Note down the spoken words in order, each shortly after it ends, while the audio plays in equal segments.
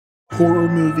Horror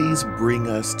movies bring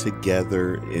us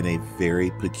together in a very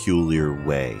peculiar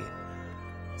way.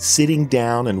 Sitting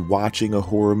down and watching a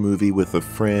horror movie with a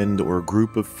friend or a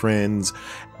group of friends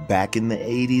back in the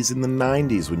 80s and the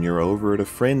 90s when you're over at a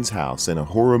friend's house and a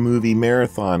horror movie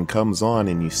marathon comes on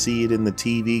and you see it in the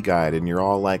TV guide and you're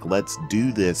all like, let's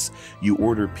do this. You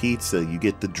order pizza, you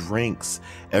get the drinks,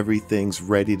 everything's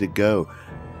ready to go.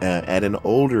 At an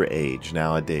older age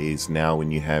nowadays, now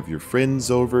when you have your friends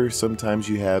over, sometimes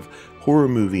you have horror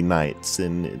movie nights,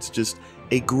 and it's just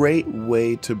a great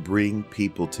way to bring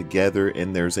people together,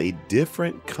 and there's a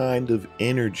different kind of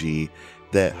energy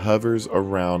that hovers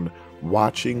around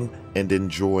watching and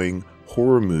enjoying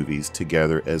horror movies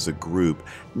together as a group.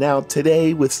 Now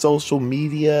today, with social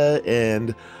media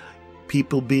and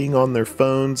people being on their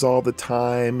phones all the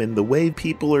time, and the way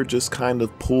people are just kind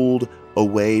of pulled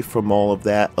away from all of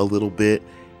that a little bit,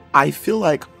 I feel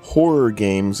like horror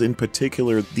games, in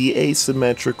particular the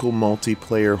asymmetrical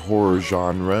multiplayer horror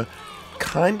genre,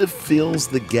 kind of fills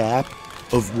the gap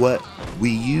of what we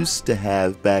used to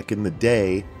have back in the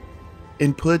day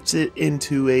and puts it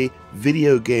into a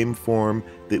video game form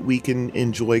that we can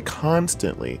enjoy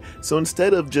constantly. So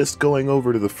instead of just going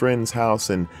over to the friend's house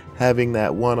and having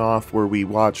that one-off where we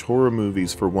watch horror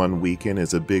movies for one weekend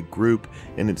as a big group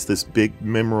and it's this big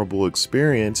memorable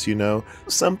experience, you know,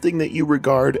 something that you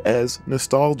regard as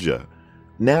nostalgia.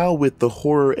 Now with the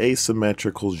horror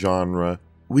asymmetrical genre,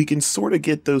 we can sort of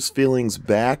get those feelings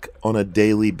back on a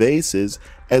daily basis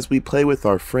as we play with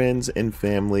our friends and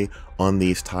family on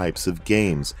these types of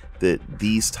games. That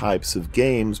these types of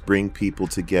games bring people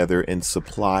together and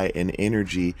supply an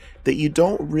energy that you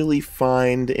don't really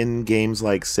find in games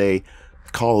like, say,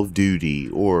 Call of Duty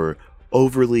or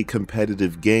overly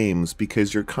competitive games,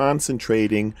 because you're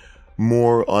concentrating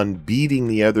more on beating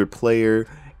the other player,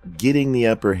 getting the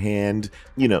upper hand,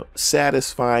 you know,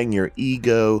 satisfying your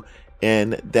ego,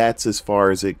 and that's as far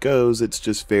as it goes. It's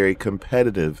just very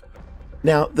competitive.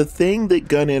 Now, the thing that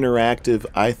Gun Interactive,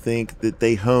 I think that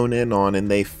they hone in on, and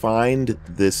they find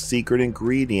this secret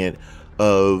ingredient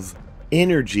of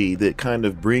energy that kind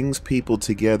of brings people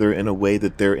together in a way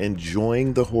that they're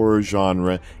enjoying the horror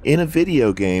genre in a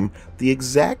video game the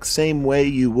exact same way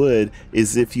you would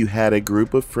as if you had a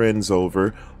group of friends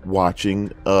over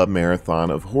watching a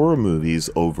marathon of horror movies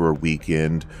over a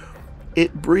weekend.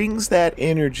 It brings that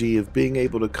energy of being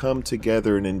able to come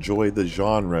together and enjoy the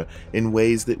genre in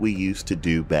ways that we used to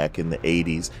do back in the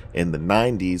 80s and the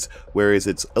 90s, whereas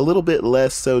it's a little bit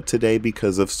less so today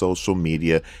because of social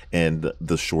media and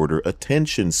the shorter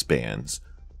attention spans.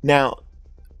 Now,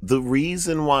 the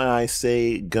reason why I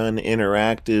say Gun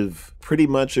Interactive pretty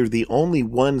much are the only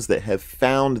ones that have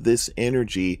found this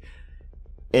energy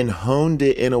and honed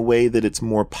it in a way that it's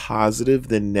more positive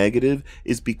than negative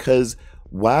is because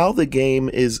while the game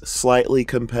is slightly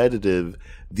competitive,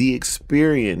 the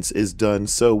experience is done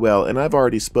so well. And I've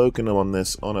already spoken on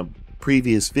this on a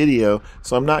previous video,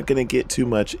 so I'm not going to get too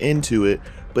much into it,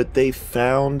 but they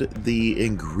found the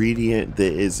ingredient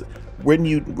that is,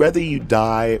 whether you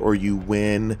die or you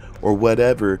win or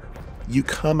whatever, you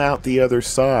come out the other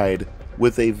side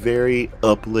with a very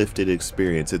uplifted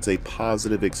experience. It's a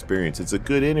positive experience. It's a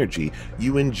good energy.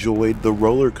 You enjoyed the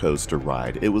roller coaster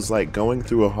ride. It was like going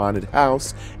through a haunted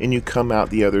house and you come out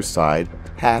the other side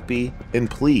happy and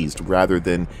pleased rather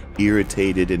than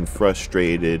irritated and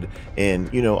frustrated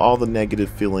and, you know, all the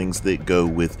negative feelings that go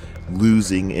with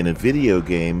losing in a video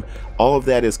game. All of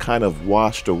that is kind of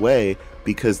washed away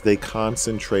because they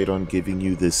concentrate on giving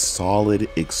you this solid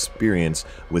experience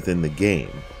within the game.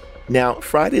 Now,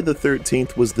 Friday the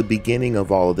 13th was the beginning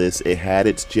of all of this. It had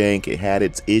its jank, it had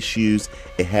its issues,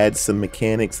 it had some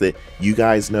mechanics that you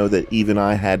guys know that even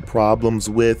I had problems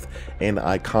with, and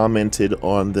I commented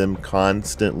on them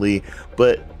constantly.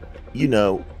 But, you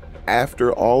know,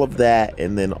 after all of that,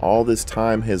 and then all this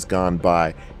time has gone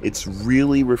by, it's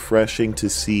really refreshing to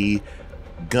see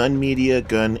Gun Media,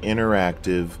 Gun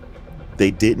Interactive.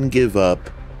 They didn't give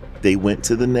up. They went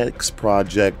to the next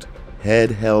project,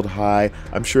 head held high.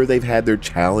 I'm sure they've had their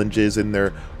challenges and their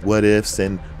what ifs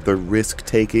and the risk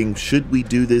taking. Should we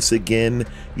do this again?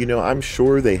 You know, I'm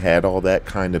sure they had all that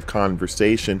kind of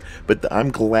conversation, but I'm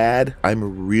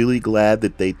really glad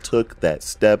that they took that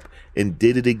step and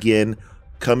did it again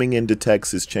coming into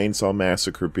Texas Chain Saw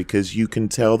Massacre, because you can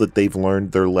tell that they've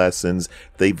learned their lessons.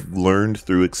 They've learned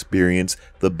through experience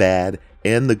the bad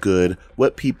and the good,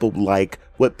 what people like,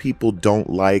 what people don't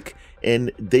like,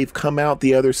 and they've come out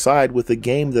the other side with a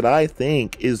game that I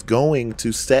think is going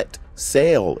to set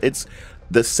sail.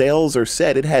 The sails are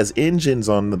set. It has engines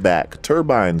on the back,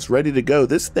 turbines ready to go.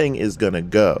 This thing is gonna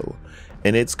go,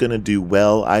 and it's gonna do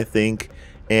well, I think.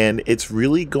 And it's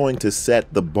really going to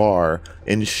set the bar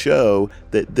and show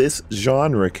that this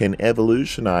genre can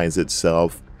evolutionize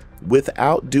itself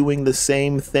without doing the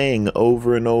same thing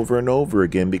over and over and over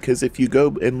again. Because if you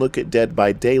go and look at Dead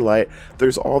by Daylight,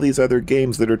 there's all these other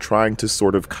games that are trying to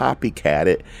sort of copycat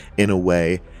it in a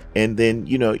way. And then,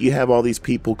 you know, you have all these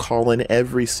people calling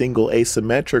every single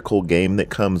asymmetrical game that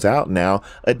comes out now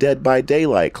a Dead by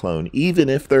Daylight clone, even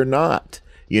if they're not.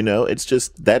 You know, it's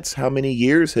just, that's how many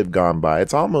years have gone by.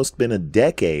 It's almost been a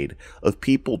decade of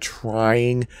people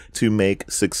trying to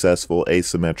make successful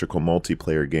asymmetrical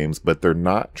multiplayer games, but they're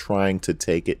not trying to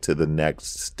take it to the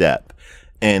next step.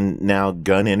 And now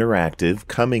Gun Interactive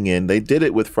coming in, they did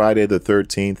it with Friday the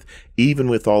 13th, even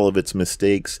with all of its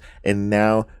mistakes, and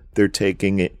now they're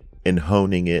taking it and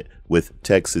honing it with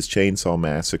Texas Chain Saw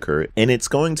Massacre. And it's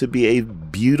going to be a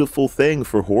beautiful thing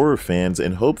for horror fans,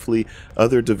 and hopefully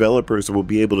other developers will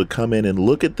be able to come in and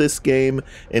look at this game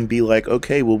and be like,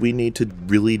 okay, well, we need to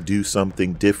really do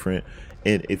something different.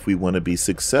 And if we want to be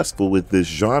successful with this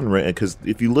genre, because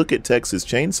if you look at Texas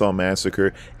Chain Saw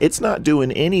Massacre, it's not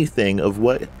doing anything of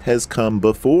what has come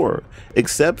before,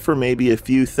 except for maybe a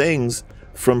few things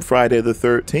from Friday the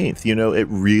 13th. You know, it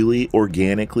really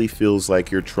organically feels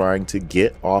like you're trying to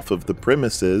get off of the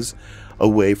premises,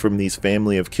 away from these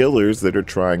family of killers that are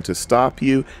trying to stop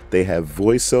you. They have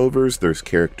voiceovers, there's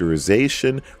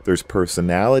characterization, there's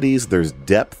personalities, there's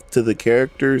depth to the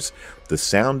characters. The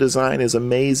sound design is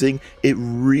amazing. It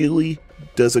really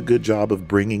does a good job of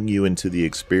bringing you into the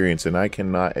experience, and I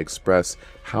cannot express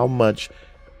how much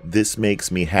this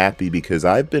makes me happy, because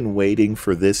I've been waiting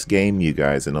for this game, you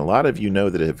guys, and a lot of you know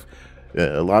that have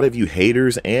a lot of you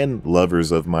haters and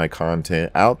lovers of my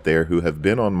content out there who have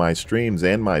been on my streams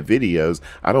and my videos.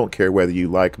 I don't care whether you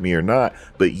like me or not,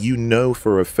 but you know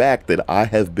for a fact that I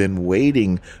have been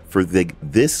waiting for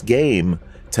this game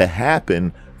to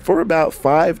happen for about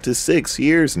 5 to 6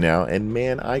 years now, and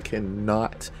man, I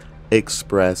cannot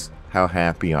express how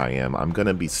happy I am. I'm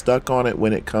gonna be stuck on it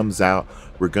when it comes out.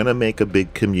 We're gonna make a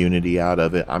big community out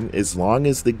of it. As long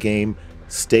as the game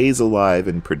stays alive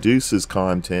and produces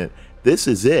content, this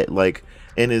is it. Like,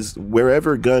 and as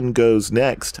wherever Gun goes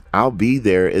next, I'll be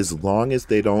there as long as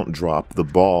they don't drop the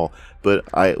ball. But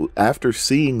after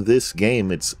seeing this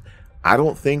game, I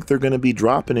don't think they're going to be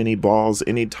dropping any balls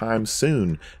anytime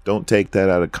soon. Don't take that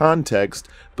out of context,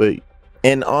 but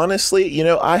and honestly, you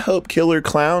know, I hope Killer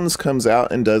Clowns comes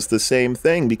out and does the same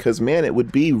thing, because man, it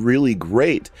would be really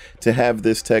great to have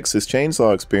this Texas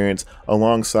Chainsaw experience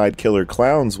alongside Killer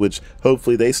Clowns, which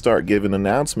hopefully they start giving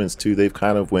announcements to. They've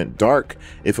kind of went dark,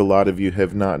 if a lot of you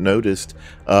have not noticed.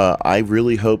 I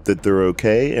really hope that they're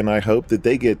okay, and I hope that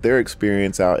they get their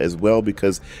experience out as well,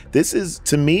 because this is,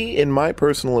 to me, in my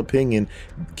personal opinion,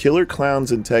 Killer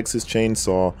Clowns and Texas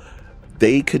Chainsaw,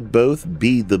 they could both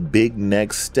be the big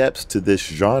next steps to this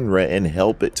genre and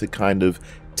help it to kind of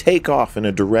take off in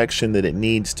a direction that it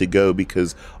needs to go,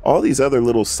 because all these other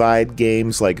little side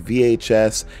games like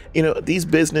VHS, you know, these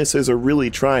businesses are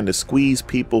really trying to squeeze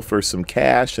people for some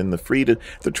cash and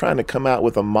they're trying to come out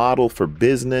with a model for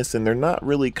business, and they're not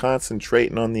really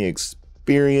concentrating on the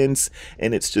experience,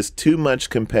 and it's just too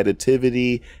much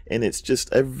competitivity, and it's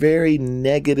just a very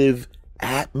negative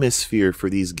atmosphere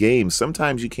for these games.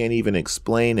 Sometimes you can't even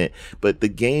explain it, but the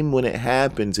game, when it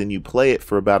happens and you play it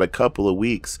for about a couple of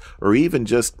weeks, or even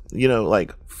just, you know,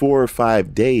 like 4 or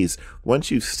 5 days,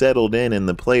 once you've settled in and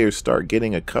the players start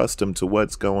getting accustomed to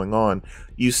what's going on,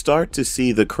 you start to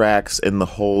see the cracks and the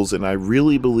holes. And I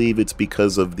really believe it's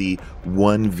because of the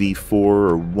 1v4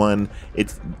 or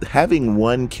it's having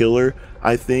one killer,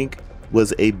 I think,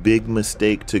 was a big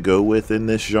mistake to go with in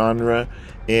this genre.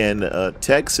 And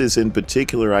Texas in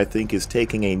particular, I think, is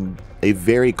taking a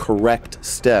very correct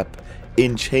step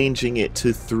in changing it to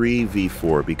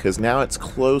 3v4, because now it's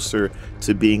closer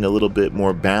to being a little bit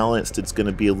more balanced. It's going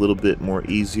to be a little bit more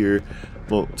easier,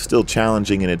 well, still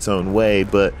challenging in its own way,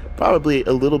 but probably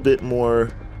a little bit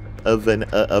more of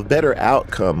a better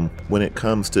outcome when it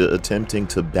comes to attempting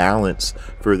to balance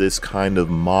for this kind of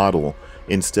model,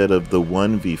 instead of the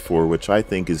 1v4, which I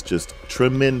think is just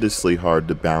tremendously hard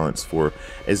to balance for.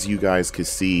 As you guys can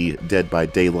see, Dead by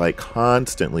Daylight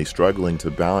constantly struggling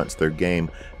to balance their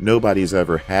game. Nobody's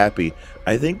ever happy.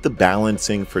 I think the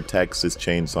balancing for Texas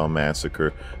Chainsaw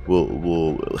Massacre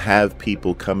will have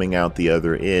people coming out the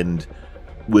other end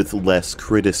with less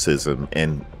criticism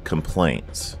and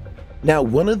complaints. Now,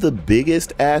 one of the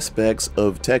biggest aspects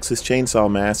of Texas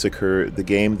Chainsaw Massacre, the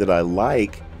game that I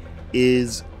like,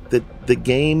 is that the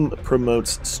game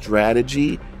promotes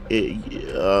strategy.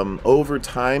 Over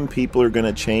time, people are going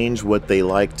to change what they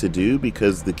like to do,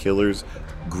 because the killers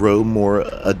grow more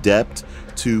adept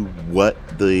to what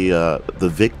the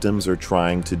victims are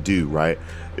trying to do, right?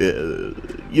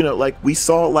 You know, like we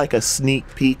saw like a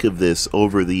sneak peek of this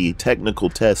over the technical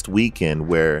test weekend,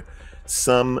 where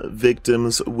some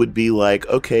victims would be like,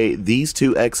 okay, these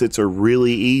two exits are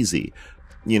really easy,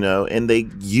 you know, and they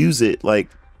use it like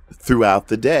throughout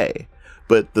the day.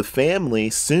 But the family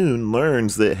soon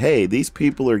learns that, hey, these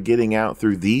people are getting out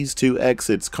through these two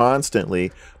exits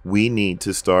constantly. We need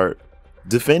to start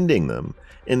defending them.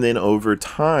 And then over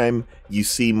time, you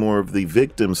see more of the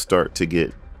victims start to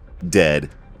get dead,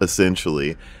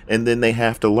 essentially. And then they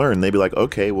have to learn. They'd be like,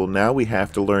 okay, well, now we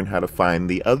have to learn how to find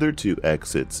the other two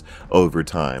exits over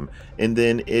time. And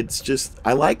then it's just,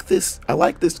 I like this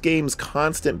game's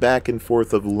constant back and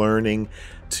forth of learning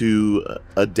to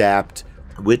adapt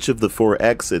which of the 4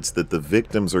 exits that the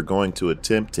victims are going to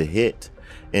attempt to hit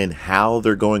and how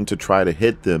they're going to try to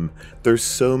hit them. There's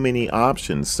so many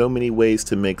options, so many ways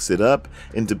to mix it up,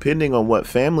 and depending on what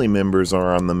family members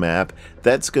are on the map,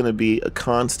 that's going to be a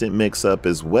constant mix up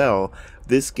as well.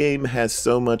 This game has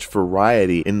so much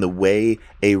variety in the way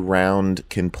a round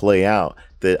can play out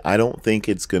that I don't think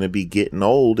it's going to be getting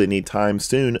old anytime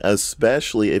soon,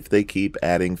 especially if they keep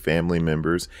adding family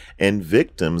members and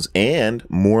victims and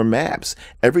more maps.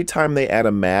 Every time they add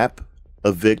a map,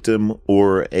 a victim,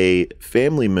 or a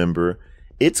family member,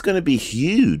 it's going to be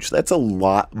huge. That's a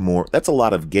lot more. That's a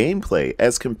lot of gameplay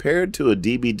as compared to a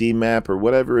DBD map or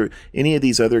whatever, any of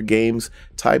these other games,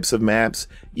 types of maps.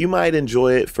 You might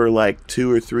enjoy it for like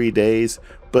 2 or 3 days,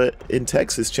 but in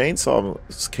Texas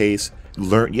Chainsaw's case,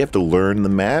 you have to learn the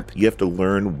map. You have to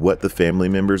learn what the family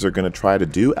members are going to try to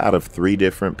do out of 3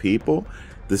 different people.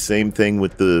 The same thing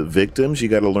with the victims. You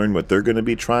got to learn what they're going to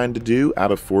be trying to do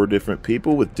out of 4 different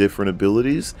people with different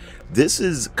abilities. This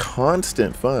is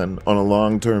constant fun on a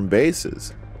long-term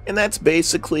basis. And that's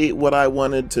basically what I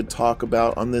wanted to talk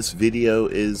about on this video.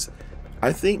 Is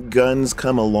I think Guns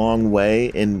come a long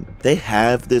way, and they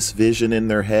have this vision in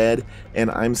their head, and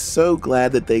I'm so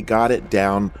glad that they got it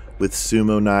down with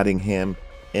Sumo Nottingham,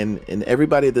 and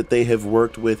everybody that they have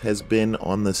worked with has been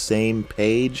on the same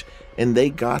page, and they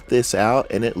got this out,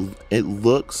 and it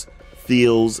looks,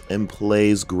 feels, and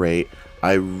plays great.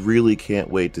 I really can't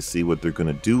wait to see what they're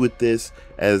going to do with this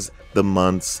as the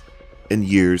months and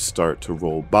years start to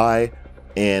roll by,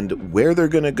 and where they're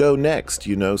going to go next,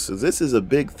 you know. So this is a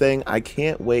big thing. I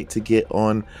can't wait to get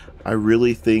on. I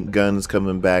really think Guns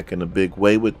coming back in a big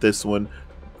way with this one.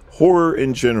 Horror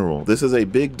in general. This is a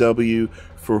big W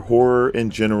for horror in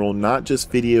general, not just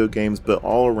video games, but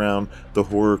all around the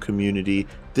horror community.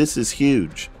 This is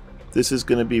huge. This is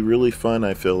going to be really fun,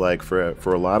 I feel like,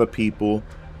 for a lot of people.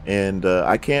 And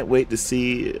I can't wait to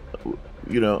see,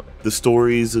 you know, the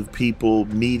stories of people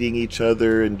meeting each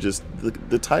other and just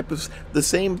the type of the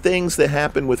same things that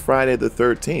happened with Friday the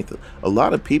 13th. A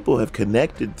lot of people have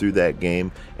connected through that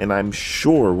game, and I'm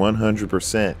sure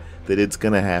 100% that it's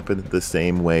going to happen the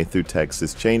same way through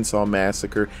Texas Chain Saw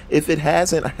Massacre. If it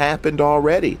hasn't happened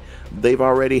already, they've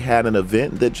already had an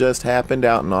event that just happened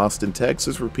out in Austin,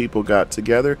 Texas, where people got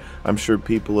together. I'm sure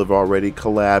people have already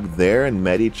collabed there and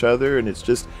met each other, and it's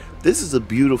just, this is a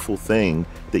beautiful thing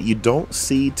that you don't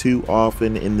see too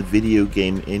often in the video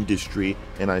game industry,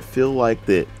 and I feel like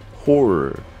that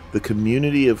horror, the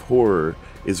community of horror,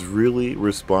 is really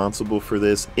responsible for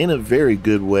this in a very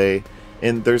good way.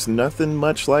 And there's nothing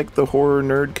much like the horror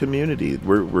nerd community.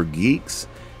 We're geeks,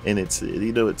 and it's,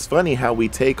 you know, it's funny how we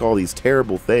take all these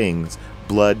terrible things,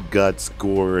 blood, guts,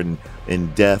 gore,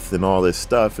 and death and all this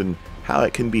stuff, and how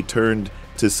it can be turned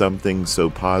to something so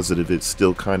positive. It's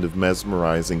still kind of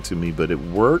mesmerizing to me, but it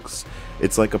works.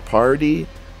 It's like a party,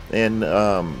 and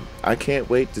I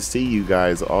can't wait to see you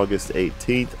guys August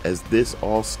 18th as this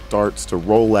all starts to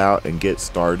roll out and get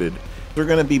started. We're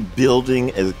going to be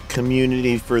building a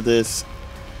community for this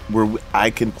where I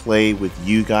can play with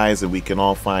you guys and we can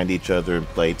all find each other and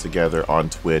play together on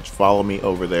Twitch. Follow me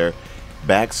over there,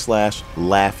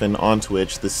 /Laphin on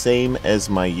Twitch, the same as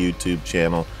my YouTube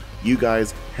channel. You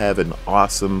guys have an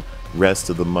awesome rest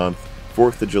of the month.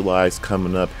 4th of July is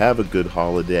coming up. Have a good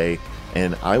holiday,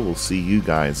 and I will see you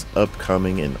guys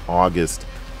upcoming in August.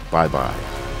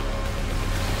 Bye-bye.